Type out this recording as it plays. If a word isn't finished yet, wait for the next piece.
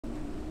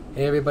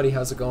Hey everybody,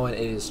 how's it going?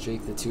 It is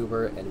Jake the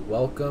Tuber, and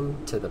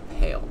welcome to The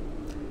Pale.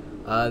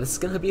 This is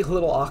going to be a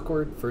little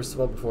awkward, first of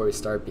all, before we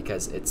start,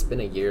 because it's been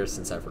a year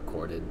since I've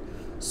recorded.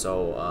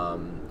 So,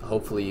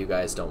 hopefully you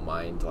guys don't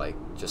mind, like,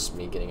 just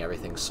me getting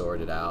everything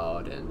sorted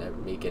out,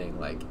 and me getting,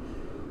 like,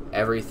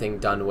 everything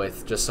done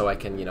with, just so I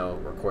can, you know,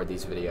 record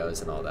these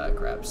videos and all that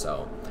crap.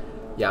 So,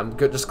 yeah, I'm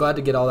just glad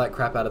to get all that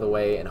crap out of the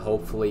way, and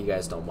hopefully you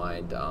guys don't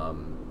mind,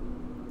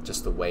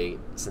 just the wait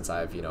since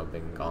I've, you know,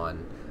 been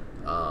gone.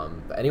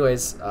 But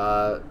anyways,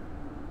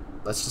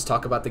 let's just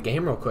talk about the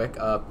game real quick.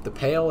 The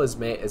Pale is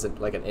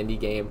like an indie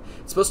game.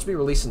 It's supposed to be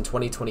released in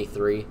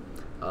 2023,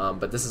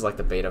 but this is like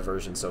the beta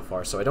version so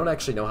far, so I don't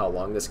actually know how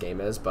long this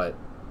game is, but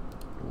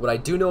what I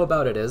do know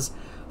about it is,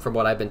 from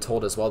what I've been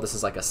told as well, this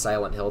is like a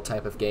Silent Hill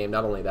type of game.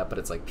 Not only that, but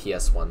it's like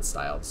PS1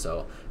 styled,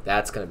 so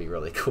that's going to be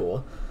really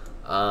cool.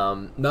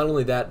 Not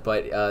only that,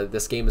 but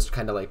this game is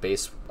kind of like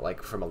based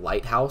like from a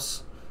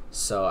lighthouse.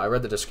 So I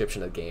read the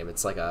description of the game.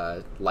 It's like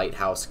a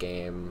lighthouse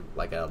game,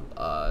 like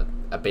a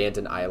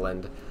abandoned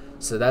island.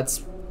 So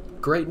that's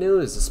great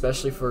news,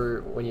 especially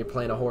for when you're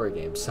playing a horror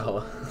game.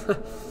 So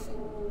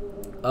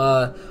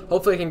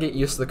hopefully I can get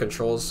used to the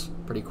controls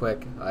pretty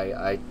quick.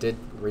 I did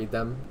read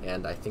them,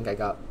 and I think I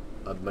got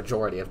a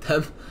majority of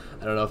them.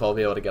 I don't know if I'll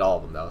be able to get all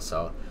of them though.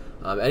 So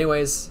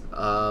anyways,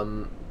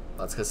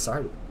 let's get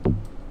started.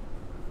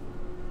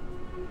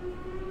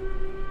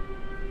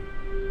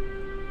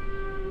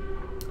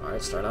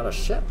 Alright, starting out a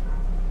ship.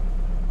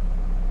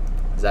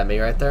 Is that me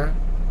right there?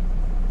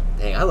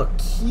 Dang, I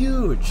look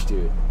huge,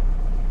 dude.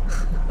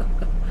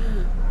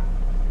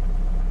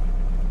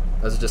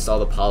 Those are just all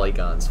the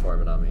polygons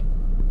forming on me.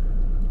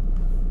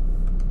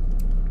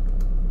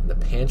 The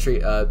pantry,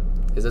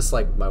 is this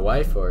like my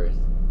wife, or?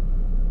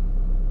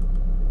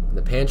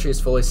 The pantry is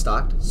fully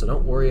stocked, so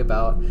don't worry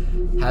about,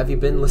 have you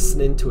been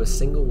listening to a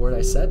single word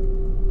I said?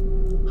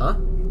 Huh?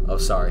 Oh,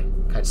 sorry.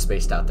 Kind of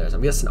spaced out there. So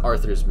I'm guessing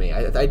Arthur's me.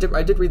 I did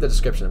read the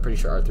description. I'm pretty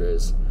sure Arthur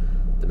is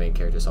the main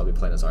character, so I'll be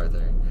playing as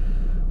Arthur.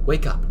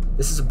 Wake up.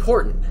 This is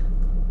important.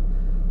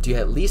 Do you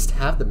at least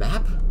have the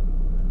map?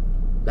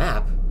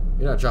 Map?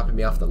 You're not dropping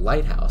me off the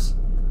lighthouse.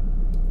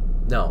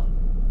 No.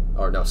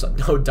 Or no, so,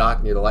 no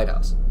dock near the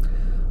lighthouse.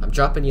 I'm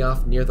dropping you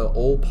off near the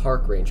old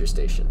park ranger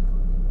station.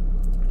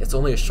 It's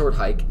only a short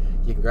hike.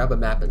 You can grab a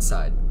map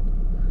inside.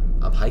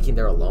 I'm hiking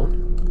there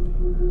alone?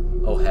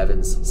 Oh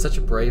heavens, such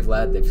a brave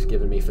lad they've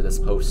given me for this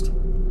post.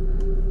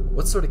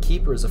 What sort of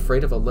keeper is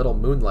afraid of a little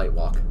moonlight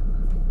walk?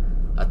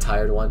 A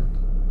tired one?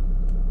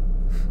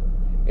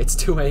 It's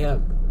 2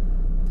 a.m.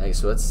 Dang,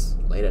 so it's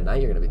late at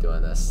night you're going to be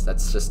doing this.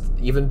 That's just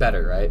even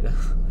better, right?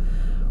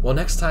 Well,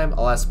 next time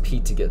I'll ask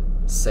Pete to get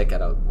sick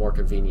at a more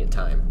convenient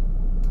time.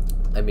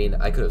 I mean,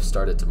 I could have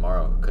started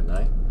tomorrow, couldn't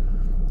I?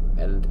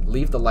 And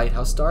leave the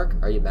lighthouse dark?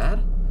 Are you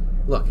mad?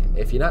 Look,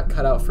 if you're not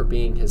cut out for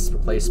being his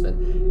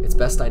replacement, it's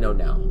best I know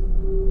now.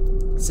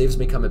 Saves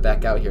me coming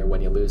back out here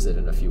when you lose it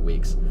in a few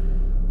weeks.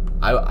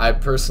 I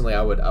personally,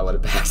 I would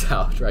have backed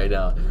out right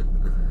now.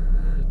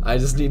 I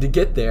just need to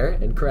get there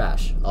and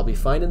crash. I'll be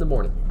fine in the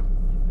morning.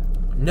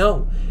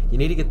 No, you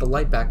need to get the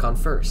light back on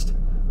first.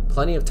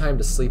 Plenty of time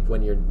to sleep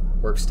when your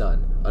work's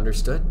done.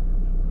 Understood?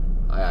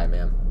 Aye, aye,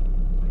 ma'am.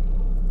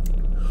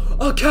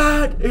 A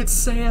cat! It's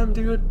Sam,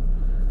 dude.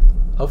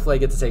 Hopefully I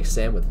get to take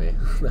Sam with me.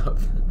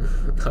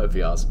 That would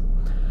be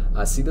awesome.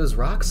 See those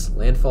rocks?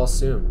 Landfall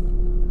soon.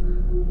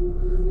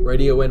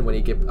 Radio in when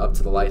you get up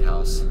to the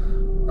lighthouse.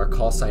 Our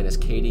call sign is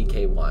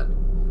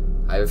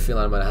KDK1. I have a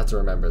feeling I'm going to have to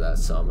remember that,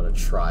 so I'm going to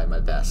try my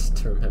best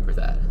to remember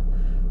that.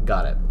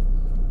 Got it.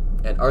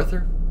 And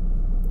Arthur?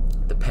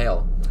 The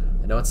Pale.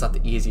 I know it's not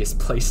the easiest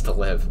place to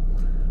live.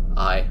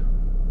 Aye.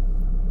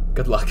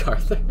 Good luck,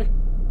 Arthur.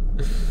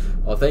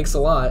 Well, thanks a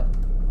lot.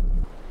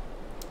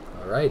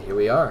 Alright, here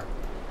we are.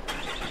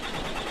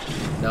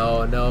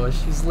 No, no,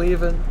 she's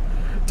leaving.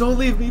 Don't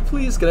leave me,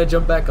 please. Can I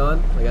jump back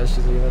on? I guess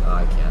she's leaving. Oh,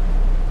 I can't.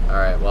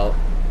 Alright, well,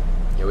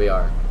 here we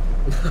are.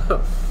 It's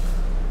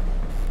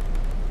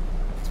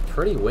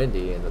pretty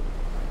windy, and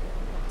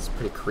it's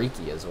pretty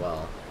creaky as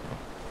well.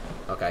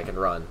 Okay, I can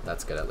run.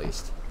 That's good, at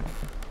least.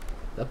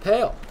 The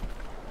Pale.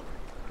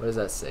 What does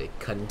that say?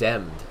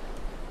 Condemned.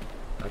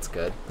 That's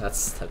good.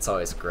 That's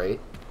always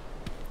great.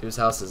 Whose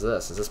house is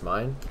this? Is this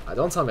mine?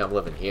 Don't tell me I'm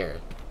living here.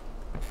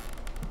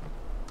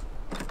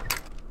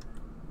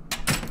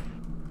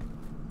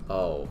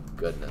 Oh,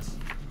 goodness.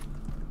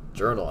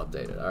 Journal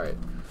updated. Alright.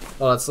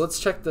 Well, let's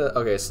check the...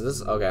 Okay, so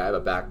this... Okay, I have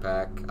a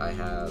backpack. I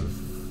have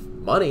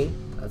money.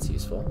 That's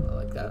useful. I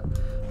like that.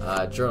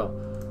 Journal.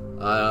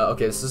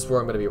 Okay, this is where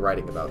I'm going to be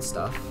writing about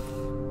stuff.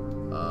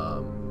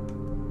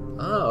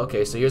 Oh,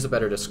 okay, so here's a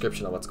better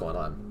description of what's going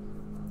on.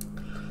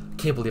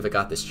 Can't believe I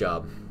got this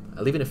job.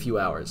 I leave in a few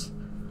hours.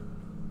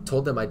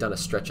 Told them I'd done a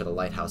stretch at a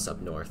lighthouse up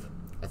north.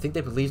 I think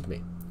they believed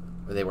me.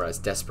 Or they were as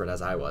desperate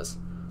as I was.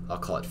 I'll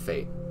call it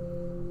fate.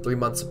 3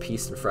 months of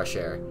peace and fresh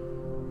air.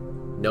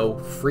 No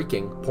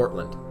freaking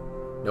Portland.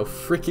 No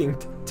freaking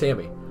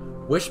Tammy.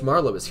 Wish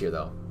Marla was here,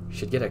 though.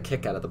 Should get a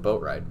kick out of the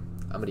boat ride.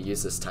 I'm gonna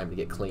use this time to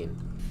get clean.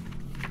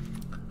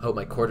 Hope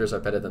my quarters are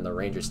better than the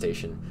ranger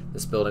station.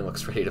 This building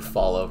looks ready to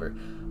fall over.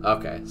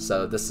 Okay,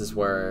 so this is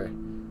where,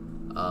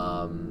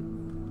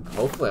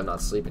 hopefully I'm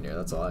not sleeping here.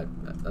 That's all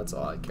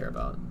I care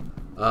about.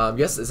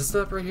 Yes, is this the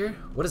map right here?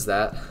 What is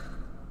that?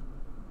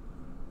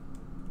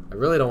 I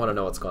really don't want to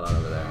know what's going on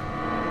over there.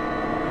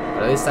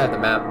 But at least I have the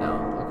map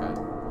now. Okay.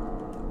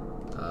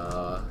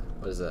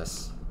 What is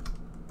this?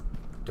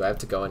 Do I have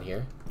to go in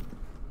here?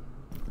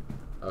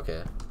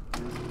 Okay.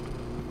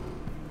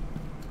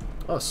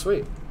 Oh,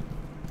 sweet.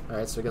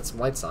 Alright, so we got some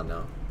lights on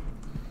now.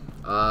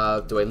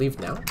 Do I leave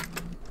now?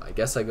 I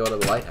guess I go to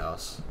the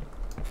lighthouse.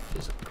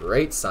 Which is a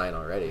great sign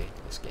already,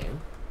 this game.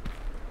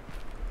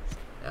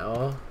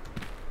 Now,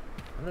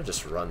 I'm gonna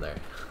just run there.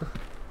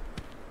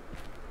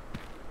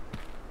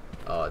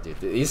 Oh, dude,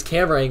 these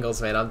camera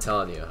angles, man, I'm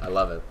telling you, I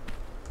love it.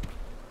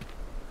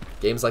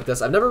 Games like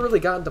this, I've never really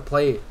gotten to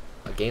play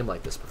a game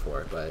like this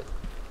before, but you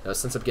know,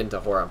 since I'm getting to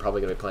horror, I'm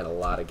probably gonna be playing a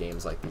lot of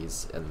games like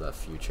these in the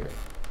future.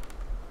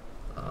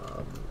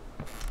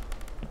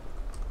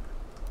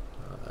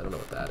 I don't know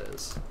what that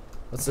is.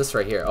 What's this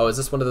right here? Oh, is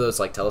this one of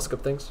those like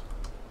telescope things?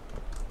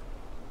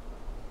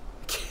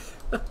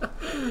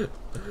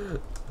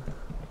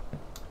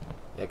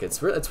 Yeah,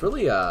 it's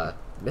really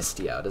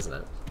misty out, isn't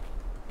it?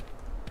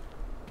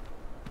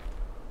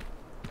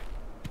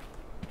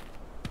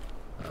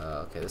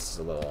 Okay, this is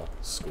a little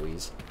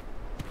squeeze.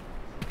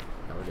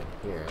 Now we're getting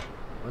here.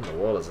 What in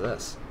the world is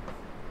this?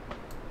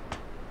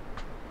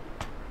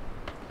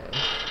 Okay.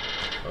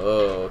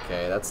 Oh,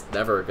 okay, that's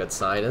never a good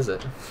sign, is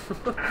it?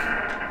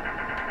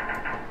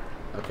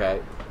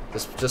 Okay,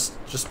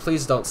 just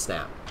please don't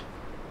snap.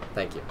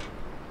 Thank you.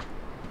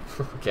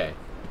 Okay,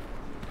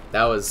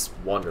 that was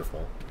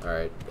wonderful. All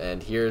right,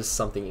 and here's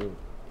something.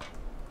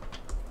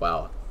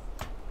 Wow.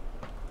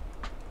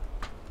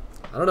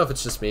 I don't know if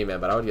it's just me, man,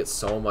 but I would get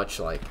so much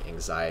like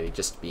anxiety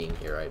just being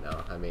here right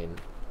now. I mean,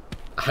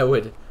 I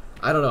don't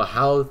know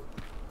how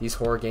these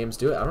horror games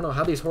do it. I don't know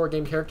how these horror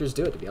game characters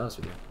do it, to be honest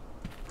with you.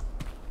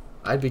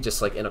 I'd be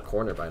just like in a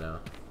corner by now.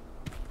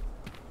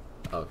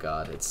 Oh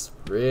god, it's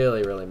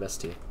really, really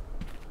misty.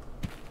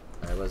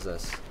 Alright, what's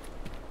this?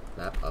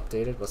 Map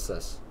updated? What's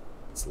this?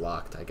 It's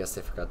locked. I guess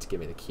they forgot to give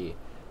me the key.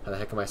 How the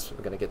heck am I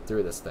gonna get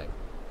through this thing?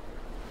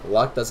 The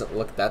lock doesn't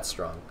look that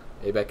strong.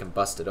 Maybe I can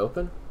bust it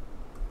open?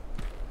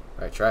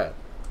 Alright, try it.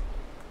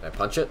 Can I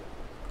punch it?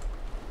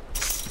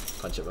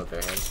 Punch it with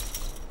bare hands.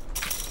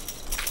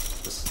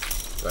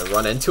 Do I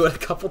run into it a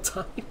couple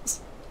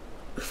times?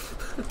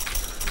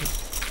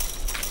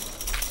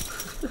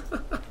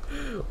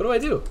 What do I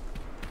do?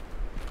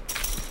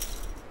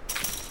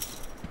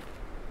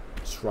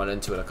 Just run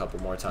into it a couple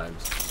more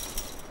times.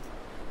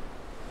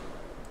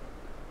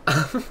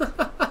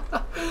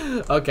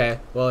 Okay,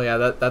 well yeah,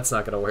 that's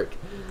not gonna work.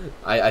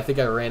 I think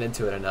I ran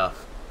into it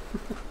enough.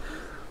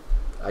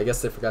 I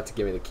guess they forgot to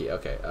give me the key.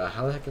 Okay,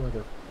 how the heck am I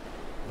gonna...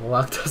 The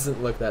lock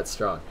doesn't look that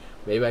strong.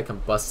 Maybe I can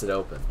bust it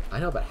open. I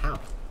know, but how?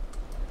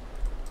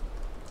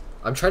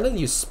 I'm trying to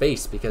use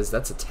space because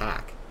that's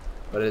attack.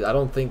 But I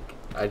don't think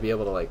I'd be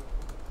able to, like...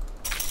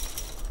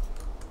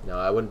 No,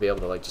 I wouldn't be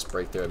able to, like, just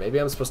break through it. Maybe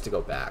I'm supposed to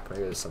go back.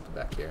 Maybe there's something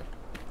back here.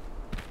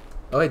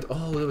 Oh, wait.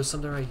 Oh, there was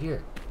something right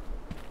here.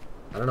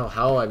 I don't know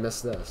how I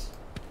missed this.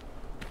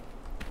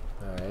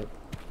 Alright.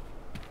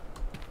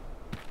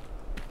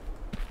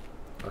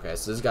 Okay,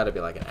 so there's got to be,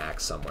 like, an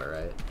axe somewhere,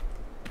 right?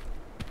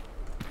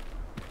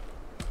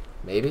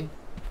 Maybe?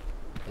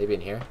 Maybe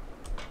in here?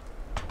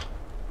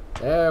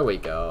 There we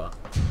go.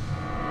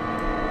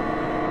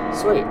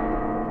 Sweet.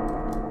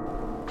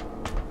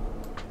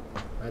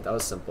 Alright, that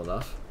was simple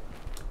enough.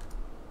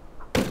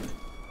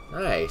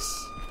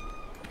 Nice.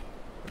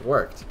 It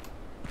worked.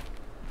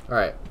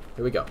 Alright,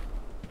 here we go.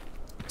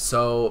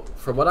 So,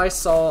 from what I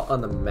saw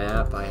on the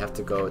map, I have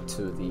to go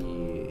to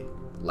the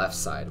left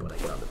side when I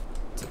get on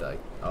to the...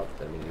 Oh,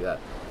 didn't mean to do that.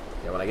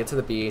 Yeah, when I get to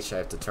the beach, I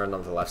have to turn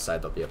on the left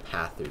side. There'll be a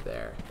path through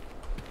there.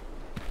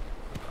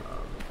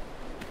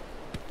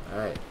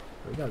 Alright,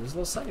 here we go. There's a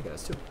little sign to get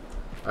us, too.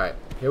 Alright,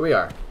 here we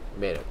are.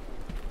 We made it.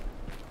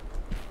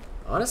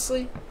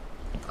 Honestly,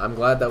 I'm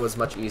glad that was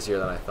much easier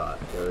than I thought.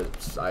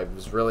 I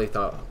really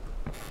thought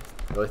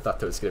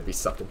there was going to be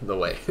something in the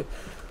way.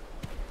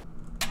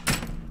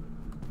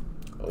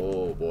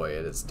 Oh boy,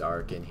 it is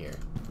dark in here.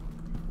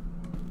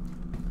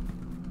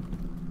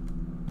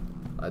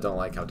 I don't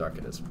like how dark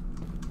it is.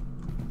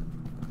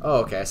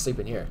 Oh, okay, I sleep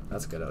in here.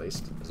 That's good, at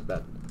least. There's a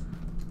bed.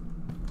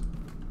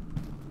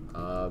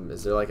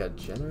 Is there like a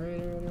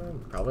generator anywhere?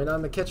 Probably not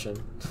in the kitchen.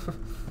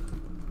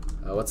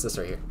 What's this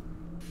right here?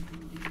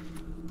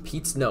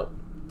 Pete's note.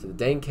 To the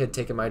dang kid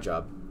taking my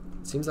job.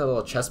 Seems that a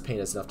little chest pain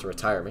is enough to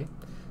retire me.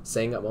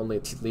 Saying I'm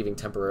only leaving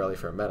temporarily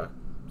for a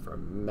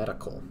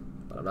medical.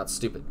 But I'm not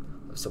stupid.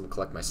 I'll have someone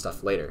collect my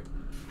stuff later.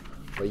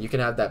 But you can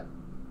have that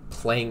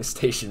playing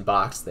station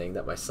box thing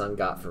that my son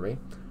got for me.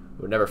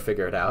 Would never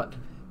figure it out.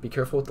 Be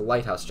careful with the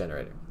lighthouse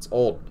generator. It's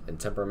old and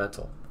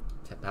temperamental.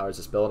 It powers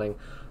this building,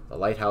 the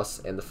lighthouse,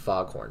 and the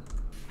foghorn.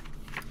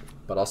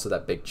 But also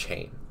that big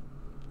chain.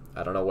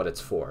 I don't know what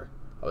it's for.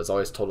 I was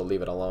always told to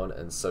leave it alone,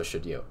 and so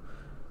should you.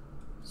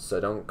 So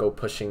don't go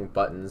pushing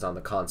buttons on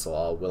the console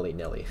all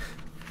willy-nilly.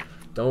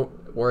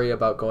 Don't worry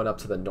about going up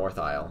to the north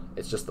aisle.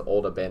 It's just the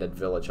old abandoned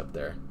village up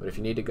there. But if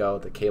you need to go,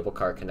 the cable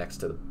car connects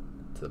to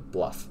the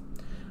bluff.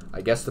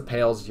 I guess the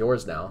pail's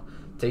yours now.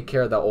 Take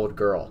care of that old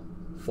girl.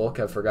 Folk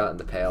have forgotten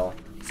the pail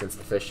since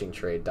the fishing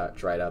trade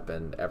dried up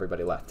and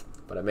everybody left.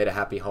 But I made a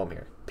happy home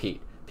here.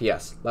 Pete.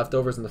 P.S.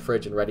 Leftovers in the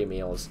fridge and ready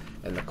meals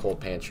in the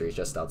cold pantry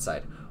just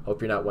outside.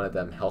 Hope you're not one of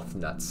them health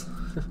nuts.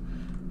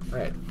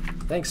 Alright.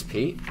 Thanks,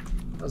 Pete.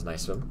 That was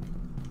nice of him.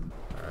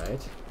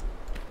 Alright.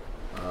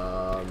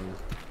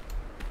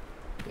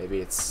 Maybe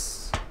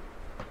it's...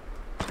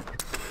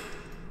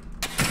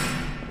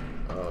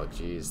 Oh,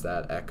 geez.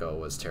 That echo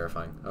was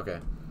terrifying. Okay.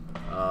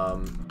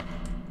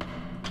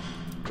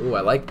 Ooh,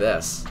 I like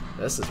this.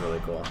 This is really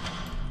cool.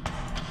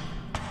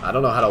 I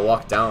don't know how to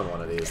walk down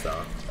one of these,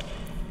 though.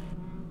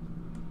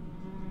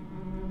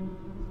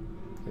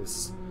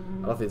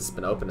 I don't think it's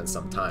been open in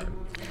some time.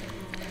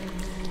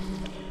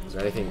 Is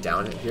there anything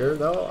down here,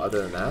 though,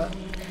 other than that?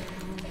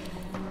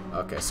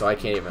 Okay, so I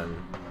can't even...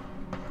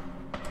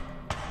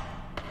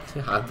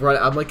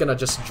 I'm like gonna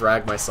just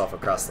drag myself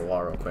across the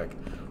wall real quick.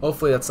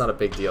 Hopefully that's not a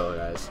big deal,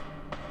 guys.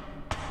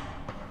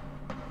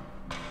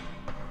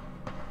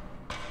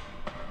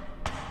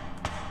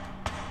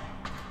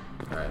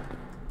 Alright.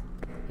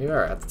 Here we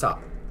are, at the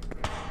top.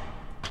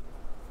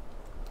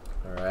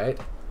 Alright.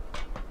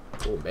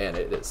 Oh man,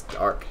 it is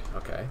dark.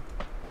 Okay.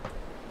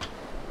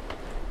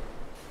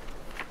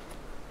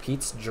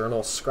 Pete's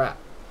journal scrap.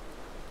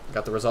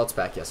 Got the results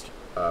back yesterday.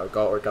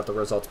 Got the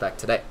results back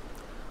today.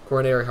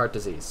 Coronary heart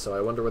disease. So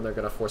I wonder when they're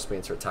gonna force me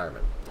into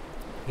retirement.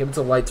 Give it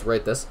to light to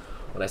write this.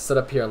 When I sit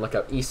up here and look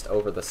out east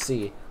over the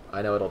sea,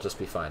 I know it'll just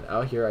be fine.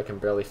 Out here, I can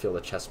barely feel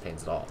the chest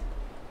pains at all.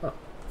 Huh.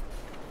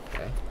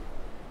 Okay.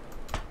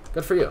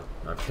 Good for you.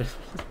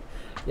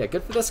 Yeah,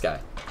 good for this guy.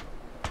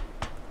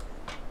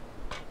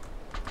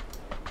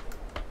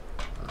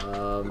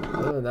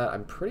 Other than that,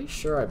 I'm pretty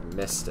sure I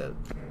missed it.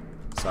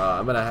 So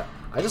I'm gonna...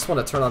 I just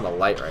want to turn on the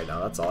light right now.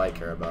 That's all I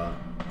care about.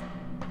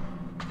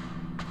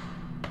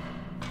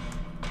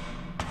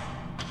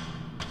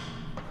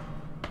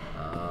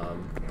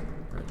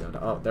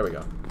 Oh, there we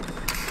go.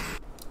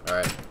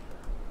 Alright.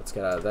 Let's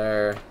get out of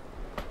there.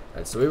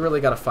 Alright, so we really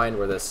gotta find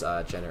where this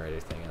generator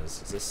thing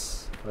is. Is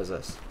this... What is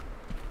this?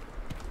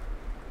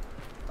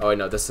 Oh, wait,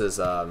 no, this is,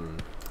 what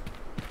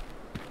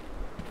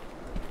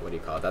do you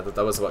call it?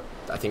 That was what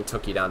I think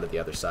took you down to the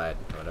other side,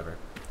 or whatever.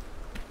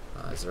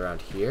 Is it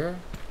around here?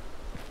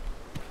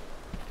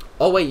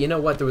 Oh, wait, you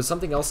know what? There was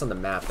something else on the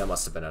map. That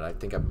must have been it. I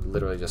think I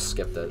literally just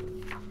skipped it.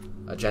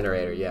 A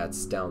generator. Yeah,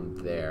 it's down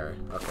there.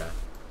 Okay.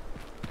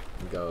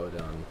 Go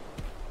down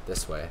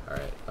this way.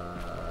 Alright.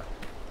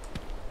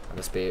 On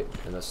this way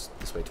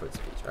towards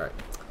the beach. Alright.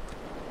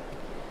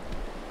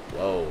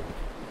 Whoa.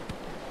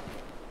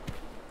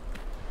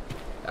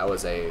 That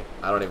was a...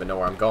 I don't even know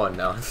where I'm going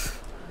now.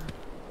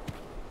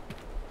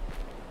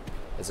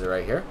 Is it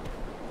right here?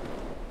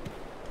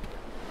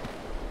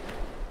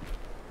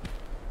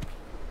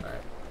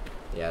 Alright.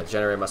 Yeah, the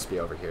generator must be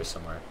over here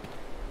somewhere.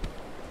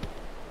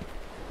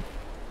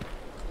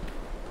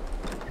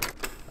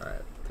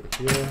 Alright,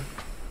 through here.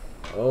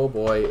 Oh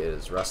boy, it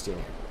is rusty in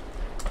here.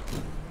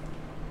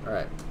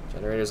 Alright,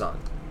 generator's on.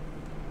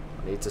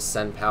 I need to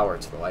send power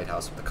to the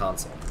lighthouse with the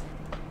console.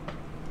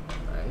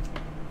 Alright.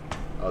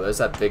 Oh, there's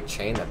that big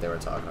chain that they were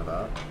talking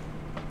about.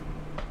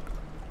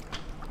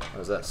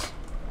 What is this?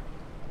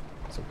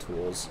 Some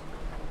tools.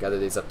 Gather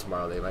these up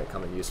tomorrow, they might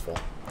come in useful.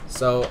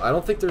 So, I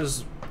don't think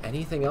there's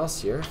anything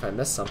else here. If I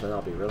miss something,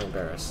 I'll be really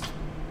embarrassed.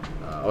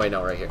 Oh wait,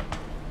 no, right here.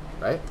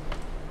 Right?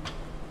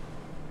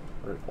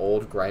 What an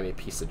old, grimy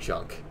piece of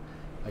junk.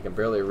 I can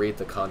barely read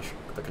the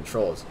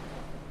controls.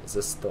 Is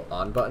this the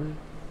on button?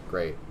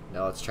 Great.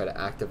 Now let's try to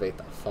activate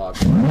the fog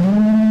bar.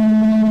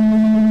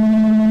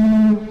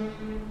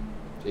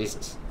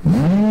 Jesus.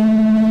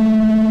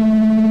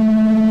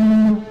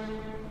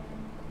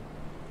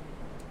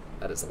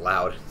 That is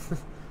loud.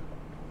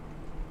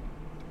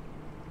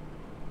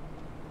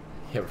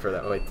 Yeah, wait for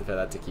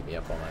that to keep me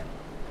up all night.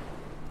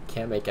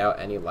 Can't make out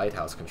any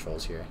lighthouse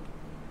controls here.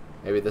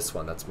 Maybe this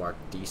one that's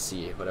marked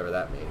DC, whatever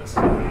that means.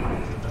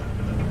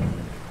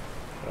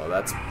 Well,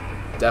 that's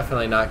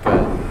definitely not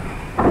good.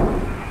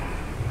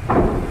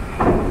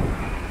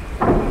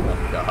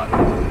 Oh god.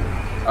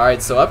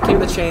 Alright, so up came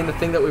the chain, the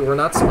thing that we were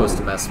not supposed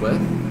to mess with.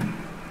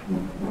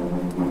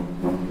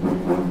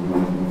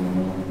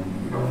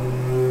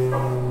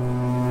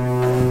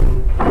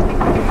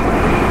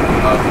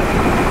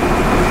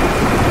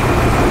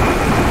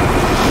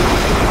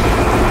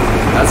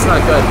 That's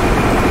not good.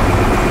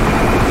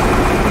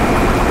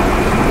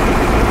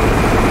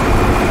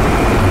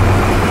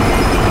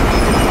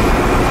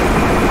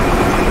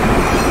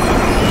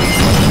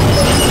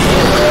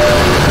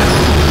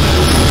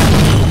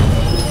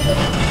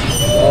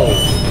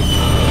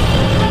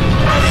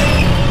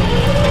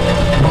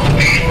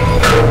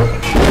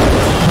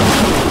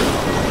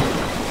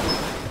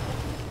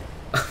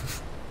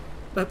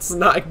 That's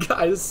not,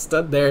 guys,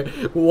 stood there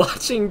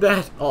watching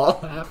that all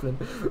happen.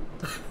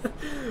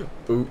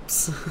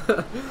 Oops.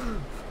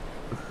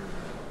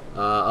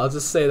 I'll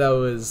just say that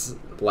was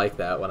like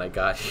that when I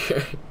got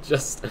here.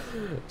 just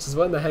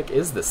what the heck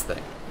is this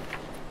thing?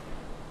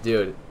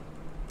 Dude,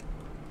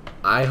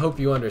 I hope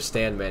you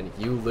understand, man.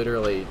 You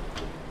literally,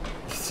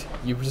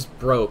 you just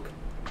broke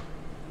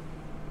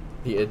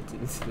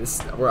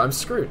where I'm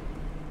screwed.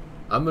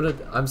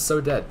 I'm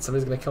so dead.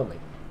 Somebody's gonna kill me.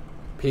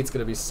 Pete's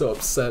gonna be so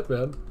upset,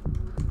 man.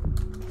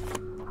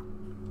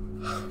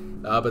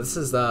 But this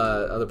is the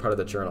other part of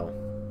the journal.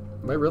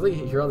 Am I really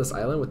here on this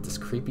island with this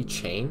creepy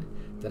chain?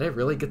 Did I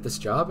really get this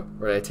job?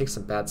 Or did I take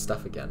some bad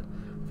stuff again?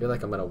 I feel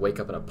like I'm gonna wake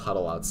up in a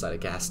puddle outside a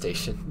gas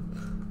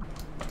station.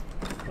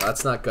 Well,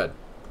 that's not good.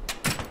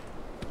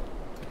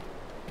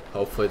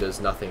 Hopefully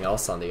there's nothing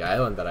else on the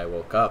island that I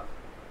woke up.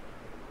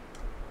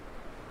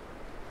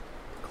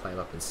 Climb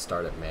up and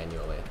start it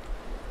manually.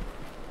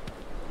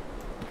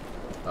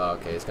 Oh,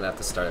 okay, he's gonna have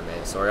to start it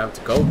manually. So we're gonna have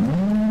to go.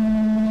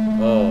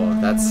 Oh,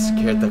 that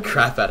scared the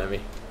crap out of me.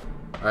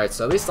 Alright,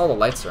 so at least all the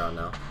lights are on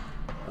now.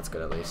 That's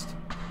good at least.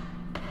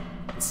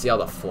 Let's see all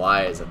the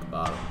flies at the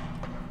bottom.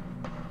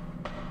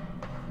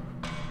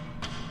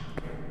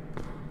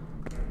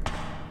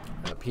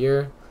 Up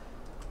here.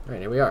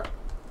 Alright, here we are.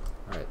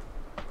 Alright.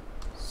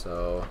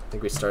 So, I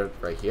think we started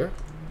right here.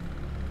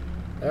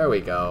 There we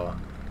go.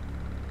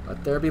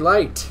 Let there be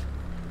light.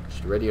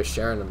 Should radio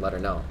Sharon and let her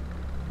know.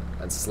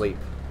 And sleep.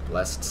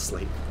 Blessed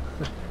sleep.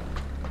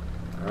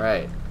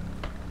 Alright.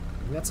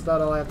 That's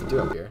about all I have to do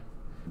up here.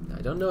 Now,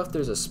 I don't know if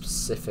there's a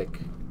specific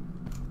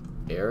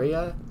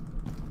area.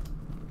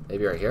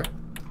 Maybe right here?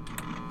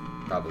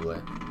 Probably.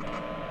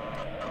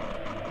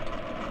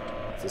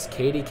 This is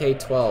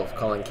KDK-12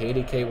 calling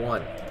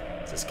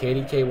KDK-1. Is this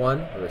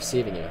KDK-1? We're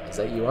receiving you. Is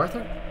that you,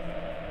 Arthur?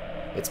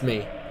 It's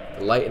me.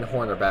 The light and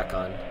horn are back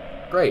on.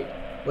 Great.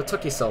 What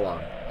took you so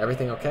long?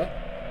 Everything okay?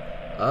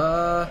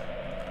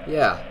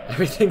 Yeah.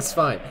 Everything's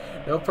fine.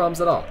 No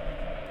problems at all.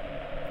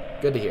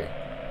 Good to hear.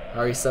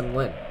 How are you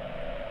settling in?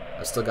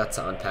 I've still got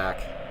to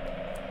unpack.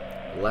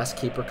 Will the last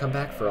keeper come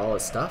back for all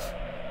his stuff?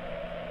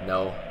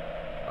 No,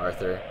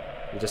 Arthur.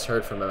 We just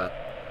heard from him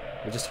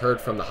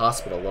the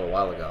hospital a little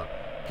while ago.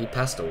 He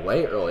passed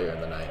away earlier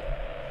in the night.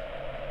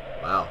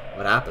 Wow,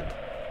 what happened?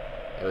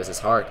 It was his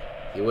heart.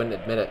 He wouldn't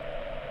admit it.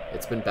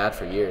 It's been bad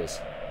for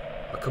years.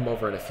 I'll come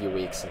over in a few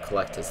weeks and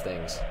collect his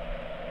things.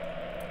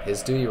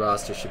 His duty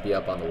roster should be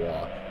up on the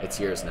wall. It's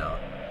yours now.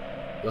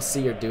 You'll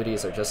see your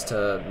duties are just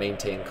to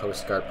maintain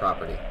Coast Guard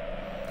property.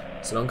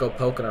 So don't go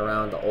poking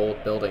around the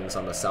old buildings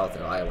on the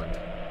southern island.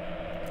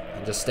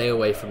 And just stay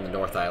away from the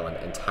North Island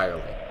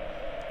entirely.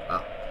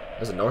 Wow,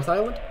 there's a North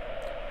Island?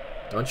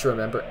 Don't you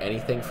remember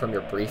anything from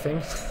your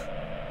briefing?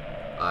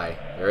 Aye,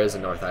 there is a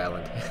North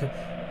Island.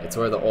 It's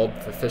where the old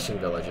fishing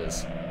village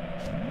is.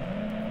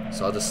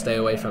 So I'll just stay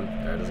away from...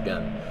 There it is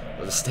again.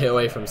 I'll just stay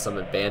away from some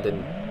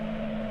abandoned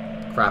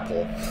crap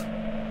hole.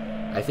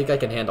 I think I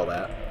can handle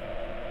that.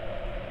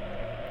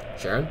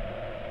 Sharon?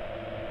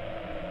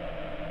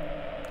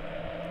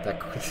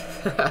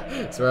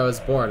 That's where I was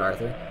born,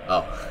 Arthur.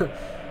 Oh.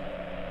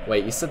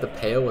 Wait, you said the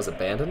Pale was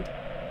abandoned?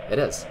 It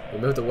is. We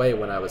moved away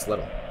when I was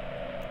little.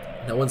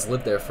 No one's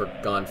lived there for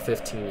gone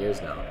 15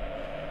 years now.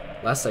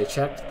 Last I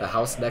checked, the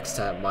house next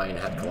to mine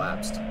had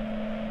collapsed.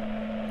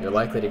 You're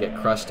likely to get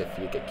crushed if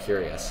you get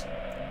curious.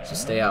 So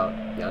stay out.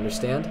 You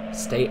understand?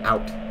 Stay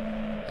out.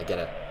 I get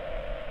it.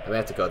 I may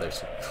have to go there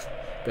soon.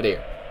 Good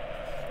ear.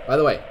 By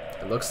the way,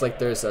 it looks like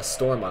there's a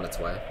storm on its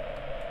way.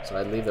 So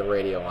I'd leave the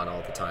radio on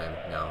all the time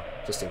now,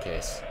 just in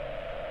case.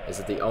 Is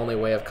it the only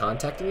way of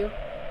contacting you?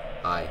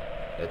 Aye.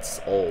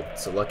 It's old,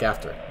 so look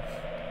after it.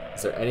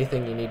 Is there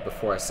anything you need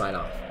before I sign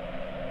off?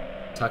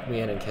 Tuck me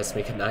in and kiss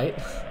me goodnight?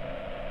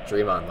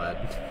 Dream on, lad.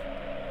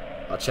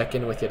 I'll check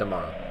in with you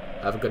tomorrow.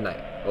 Have a good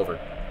night. Over.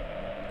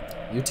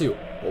 You too.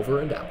 Over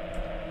and out.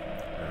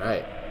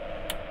 Alright.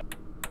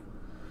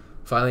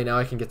 Finally, now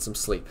I can get some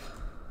sleep.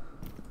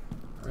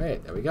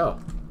 Alright, there we go.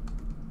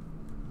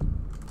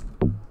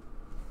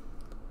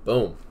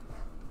 Boom.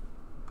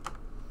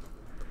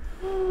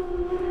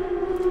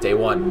 Day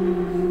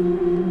 1.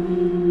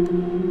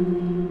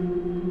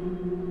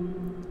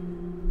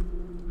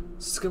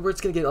 It's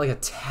gonna get like a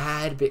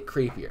tad bit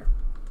creepier.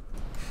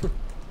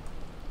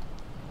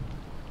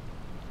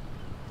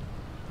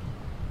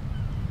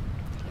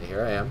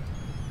 Here I am.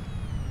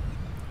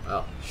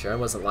 Wow, Sharon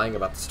wasn't lying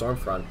about the storm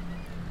front.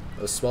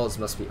 Those swells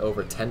must be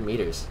over 10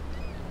 meters.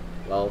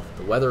 Well,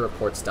 the weather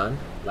report's done.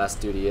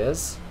 Last duty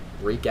is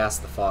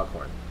regas the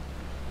foghorn.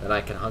 Then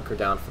I can hunker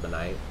down for the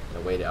night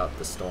and wait out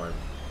the storm.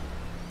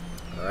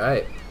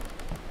 Alright.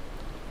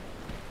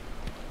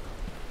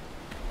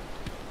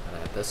 And I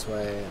head this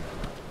way, and then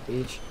out to the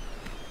beach.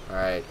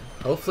 Alright.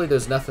 Hopefully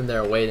there's nothing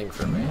there waiting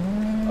for me.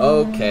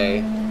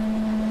 Okay.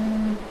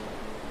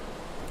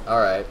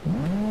 Alright.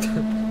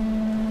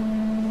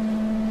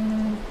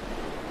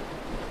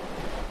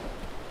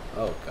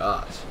 Oh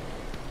gosh.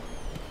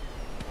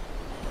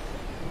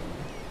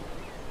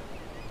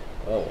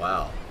 Oh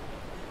wow.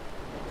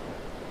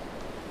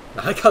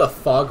 I got a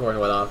foghorn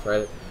went off,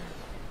 right?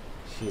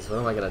 Jeez, what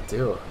am I gonna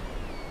do?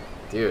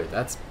 Dude,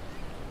 that's...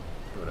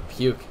 I'm gonna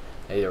puke.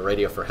 I need a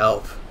radio for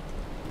help.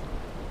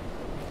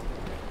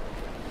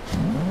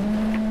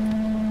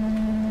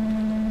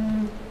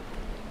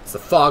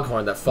 It's the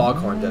foghorn. That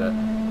foghorn did it.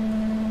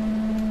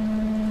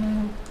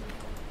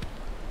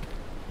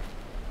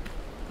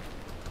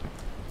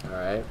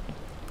 Alright.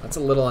 That's a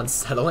little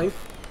unsettling.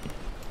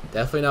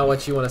 Definitely not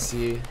what you want to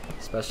see,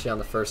 especially on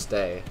the first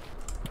day.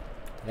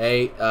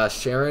 Hey,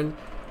 Sharon.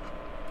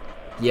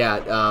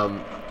 Yeah,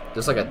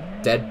 there's like a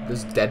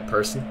dead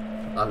person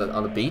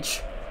on the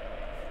beach.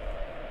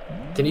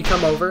 Can you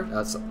come over?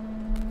 That's.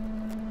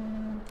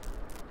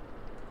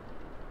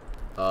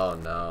 Oh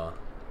no.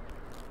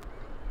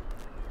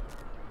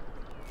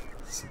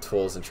 Some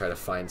tools and try to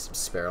find some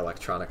spare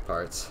electronic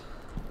parts.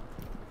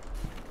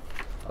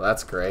 Oh,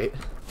 that's great.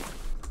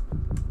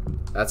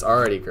 That's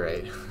already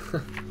great.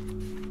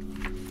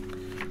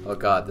 Oh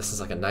god, this is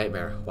like a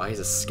nightmare. Why is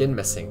his skin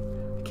missing?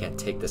 I can't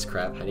take this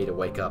crap. I need to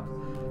wake up.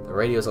 The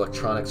radio's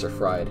electronics are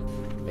fried.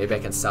 Maybe I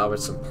can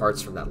salvage some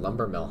parts from that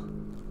lumber mill.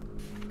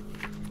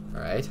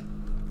 Alright.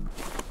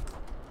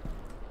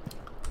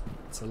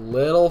 It's a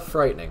little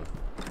frightening.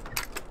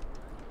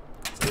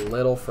 It's a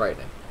little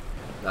frightening.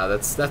 Now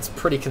that's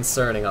pretty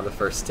concerning on the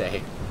first day.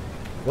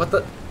 What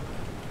the?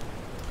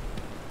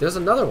 There's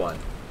another one.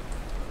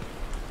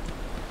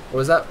 Or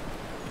was that?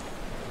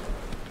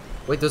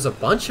 Wait, there's a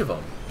bunch of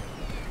them.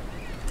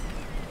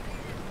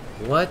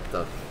 What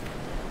the?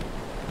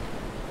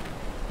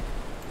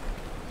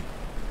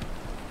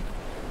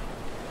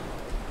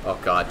 Oh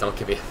god, don't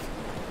give me.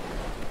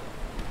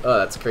 Oh,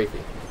 that's creepy.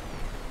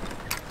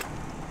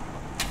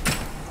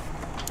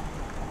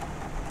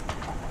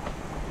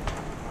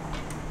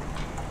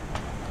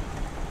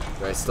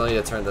 Do I still need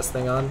to turn this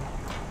thing on?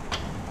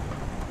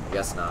 I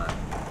guess not.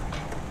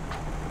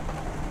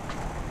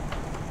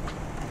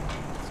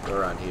 Let's go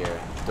around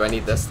here. Do I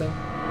need this thing?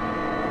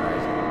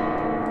 Alright.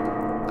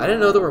 I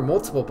didn't know there were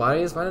multiple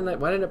bodies. Why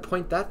didn't it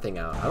point that thing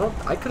out?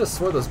 I could have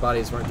swore those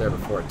bodies weren't there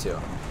before too.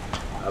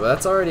 But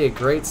that's already a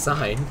great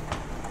sign.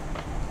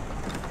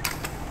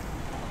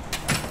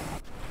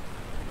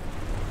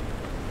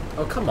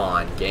 Oh come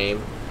on, game.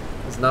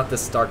 It was not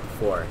this dark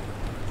before.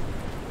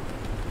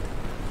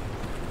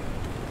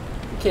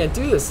 You can't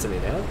do this to me,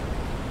 man.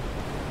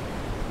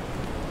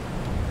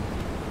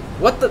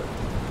 What the?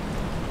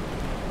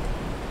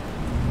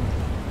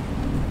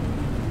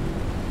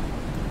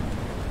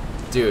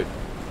 Dude.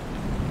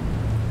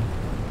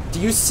 Do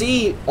you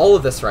see all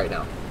of this right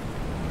now?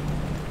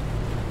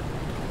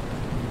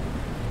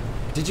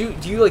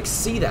 Do you like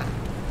see that?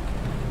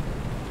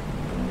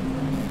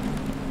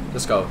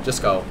 Just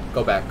go.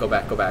 Go back. Go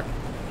back.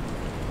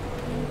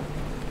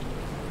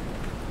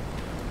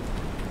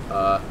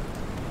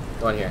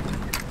 Go in here.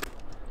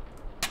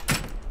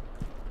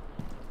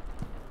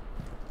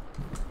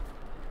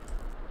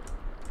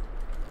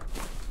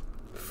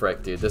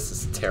 Frick, dude, this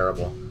is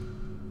terrible.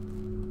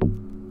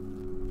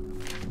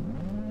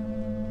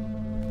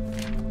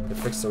 It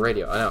fixed the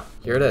radio. I know.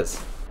 Here it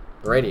is.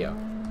 The radio.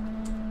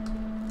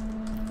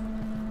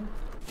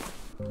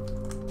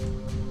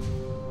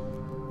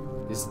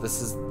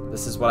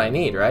 This is what I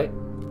need, right?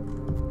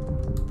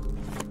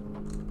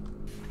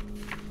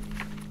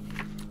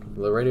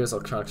 The radio's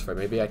electronics fried.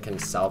 Maybe I can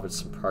salvage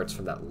some parts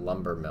from that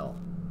lumber mill.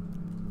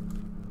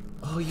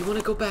 Oh, you want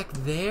to go back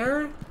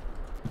there?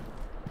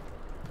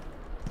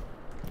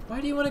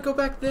 Why do you want to go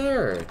back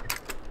there?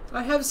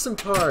 I have some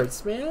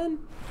parts, man.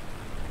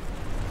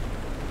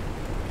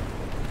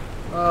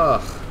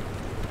 Ugh.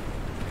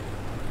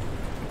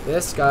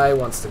 This guy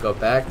wants to go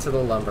back to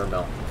the lumber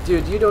mill.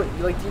 Dude, you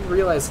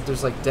realize that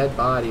there's like dead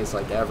bodies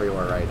like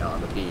everywhere right now on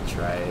the beach,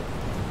 right?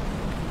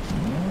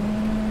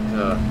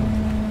 Ugh.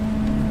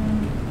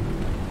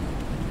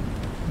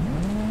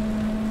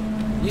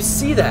 You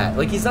see that?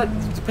 Like he's not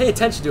pay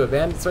attention to it,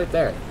 man. It's right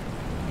there.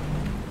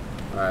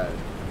 Alright.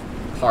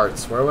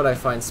 Parts. Where would I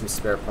find some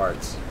spare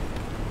parts?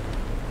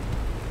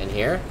 In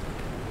here?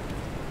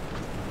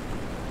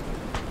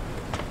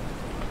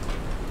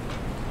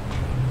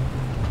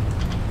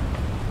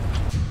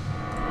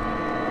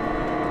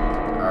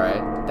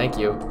 Alright. Thank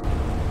you.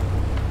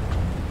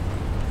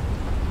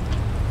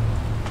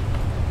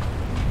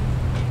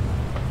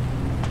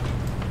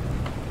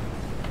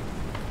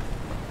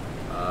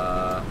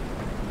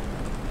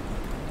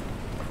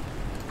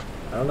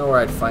 I don't know where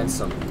I'd find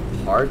some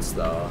parts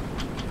though.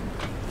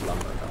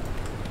 Lumber mill.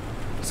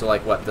 So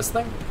like what, this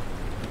thing?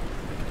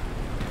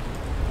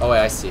 Oh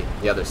wait, I see.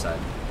 The other side.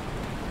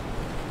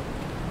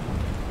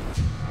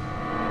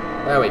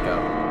 There we go.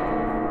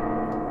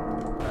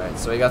 Alright,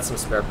 so we got some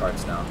spare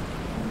parts now.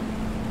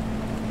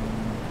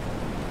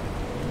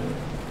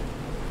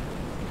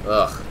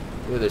 Ugh.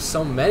 Dude, there's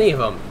so many of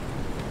them.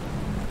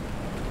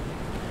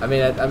 I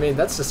mean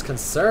that's just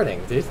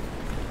concerning, dude.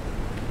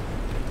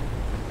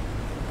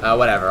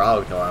 Whatever,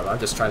 I'll ignore him. I'm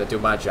just trying to do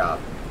my job.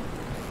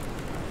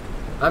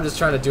 I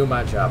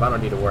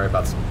don't need to worry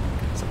about some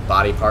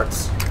body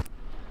parts.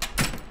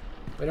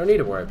 We don't need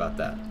to worry about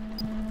that.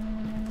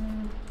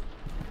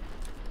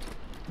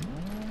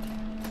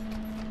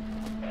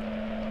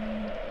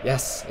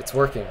 Yes, it's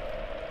working.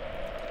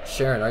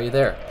 Sharon, are you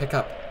there? Pick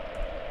up.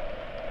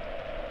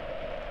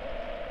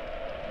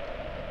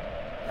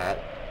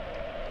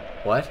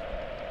 What?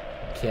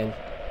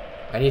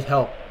 I need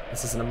help.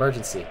 This is an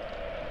emergency.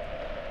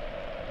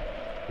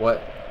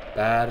 What?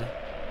 Bad?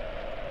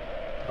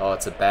 Oh,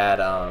 it's a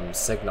bad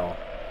signal.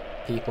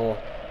 People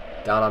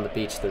down on the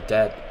beach, they're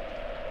dead.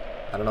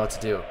 I don't know what to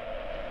do.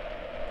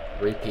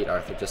 Repeat,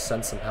 Arthur. Just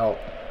send some help.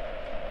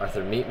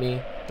 Arthur, meet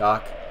me,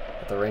 Doc,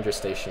 at the ranger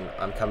station.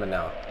 I'm coming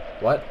now.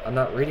 What? I'm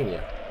not reading you.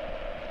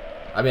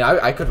 I mean,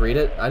 I could read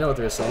it. I know what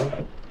they're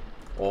saying.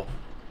 Oh.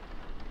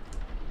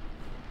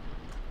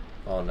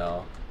 Oh,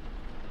 no.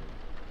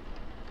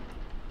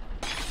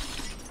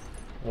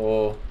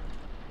 Oh.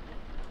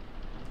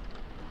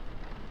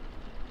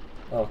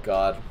 Oh,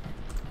 God.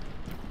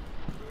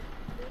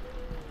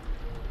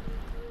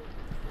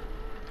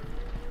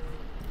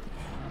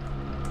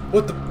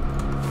 What the?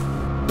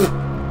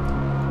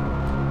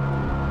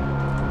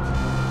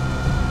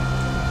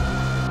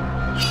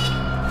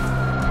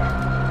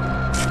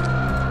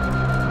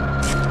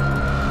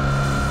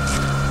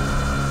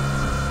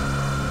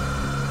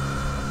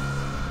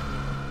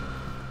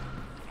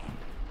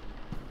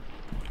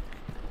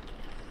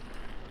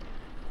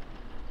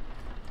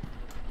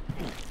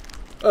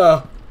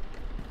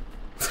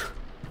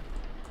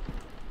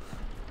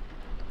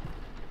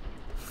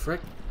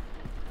 Frick.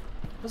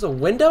 There's a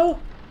window?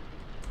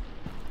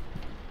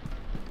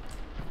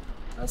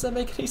 How does that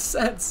make any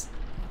sense?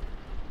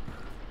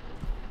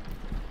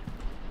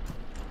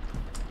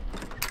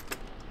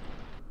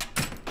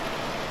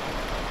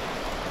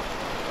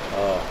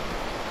 Oh.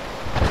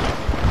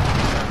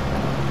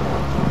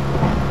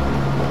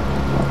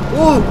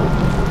 Whoa!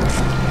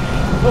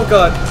 Oh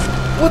god.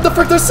 What the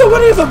frick? There's so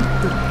many of them!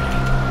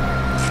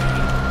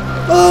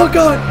 Oh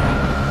god!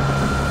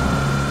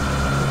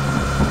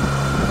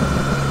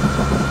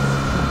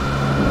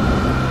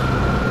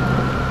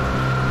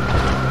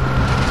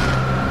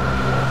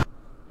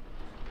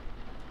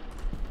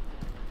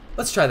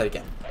 Let's try that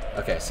again.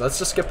 Okay, so let's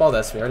just skip all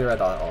this. We already read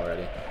that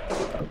already.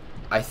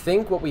 I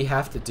think what we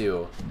have to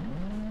do...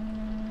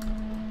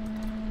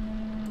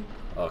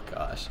 Oh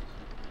gosh.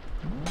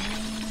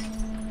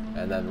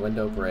 And then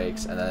window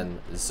breaks, and then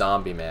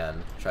zombie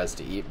man tries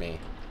to eat me.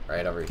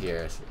 Right over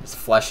here. This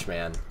flesh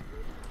man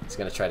is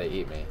gonna try to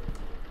eat me.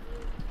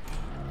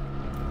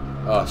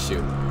 Oh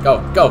shoot.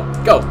 Go, go,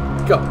 go,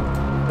 go.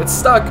 It's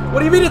stuck. What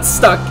do you mean it's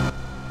stuck?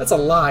 That's a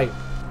lie.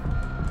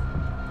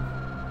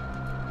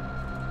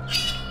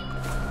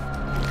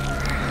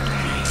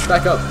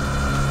 Back up.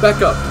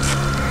 Back up.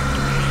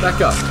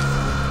 Back up.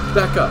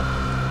 Back up.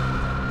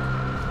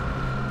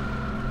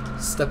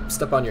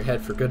 Step on your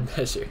head for good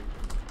measure.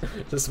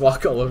 Just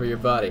walk all over your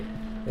body.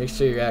 Make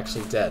sure you're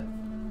actually dead.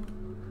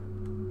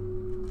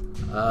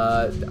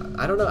 I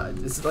don't know.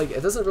 It's like,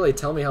 it doesn't really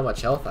tell me how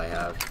much health I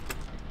have.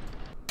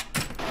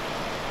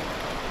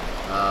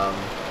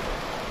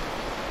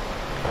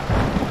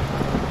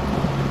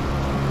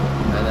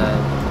 And then,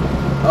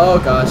 oh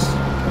gosh,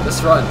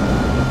 just run.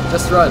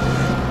 Just run.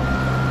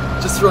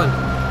 Just run.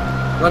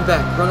 Run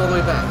back. Run all the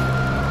way back.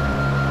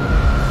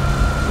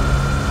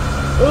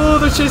 Oh,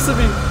 they're chasing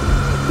me.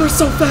 They're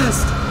so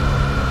fast.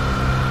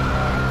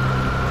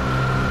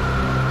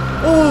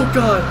 Oh,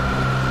 God.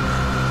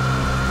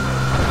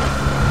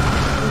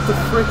 What the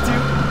frick,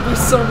 dude?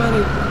 There's so many.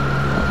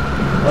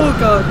 Oh,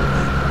 God.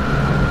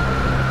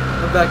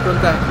 Run back, run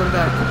back, run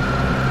back.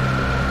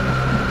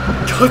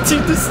 God,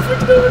 dude, this is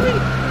freaking over me.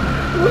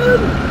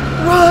 Run.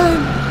 Run.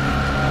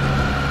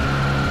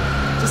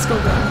 Just go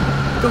back.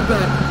 Go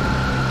back.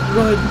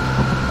 Run.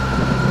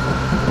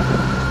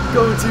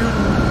 Go, dude.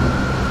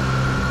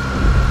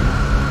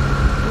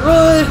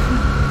 Run.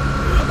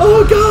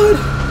 Oh, God.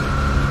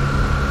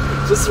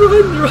 Just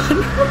run, run.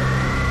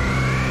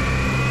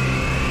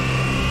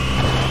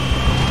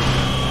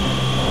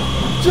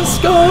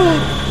 Just go.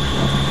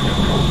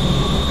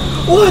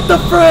 What the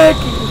frick?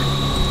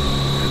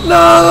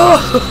 No.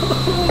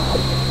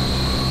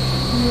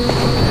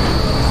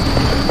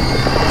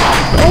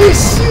 Oh,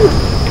 shoot.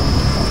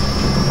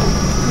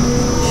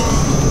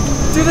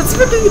 Dude, it's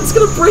freaking, it's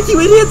gonna break, you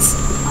idiots!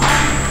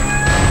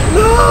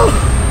 No!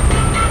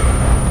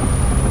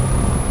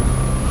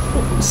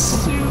 Oh,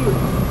 shoot.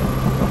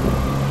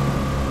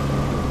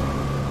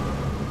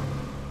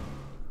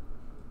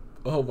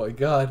 Oh my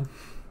god.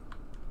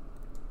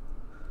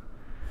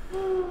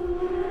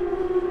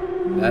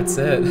 That's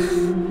it.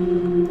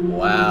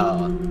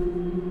 Wow.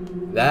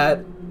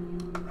 That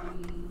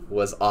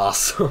was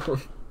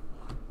awesome.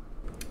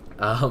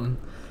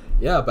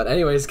 Yeah, but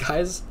anyways,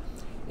 guys,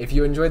 if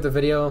you enjoyed the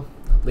video,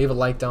 leave a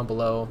like down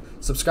below.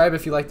 Subscribe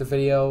if you like the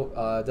video.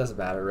 It doesn't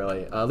matter,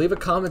 really. Leave a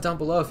comment down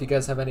below if you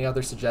guys have any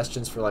other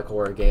suggestions for like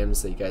horror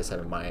games that you guys have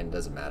in mind.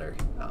 Doesn't matter.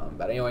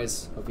 But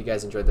anyways, hope you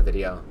guys enjoyed the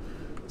video.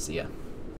 See ya.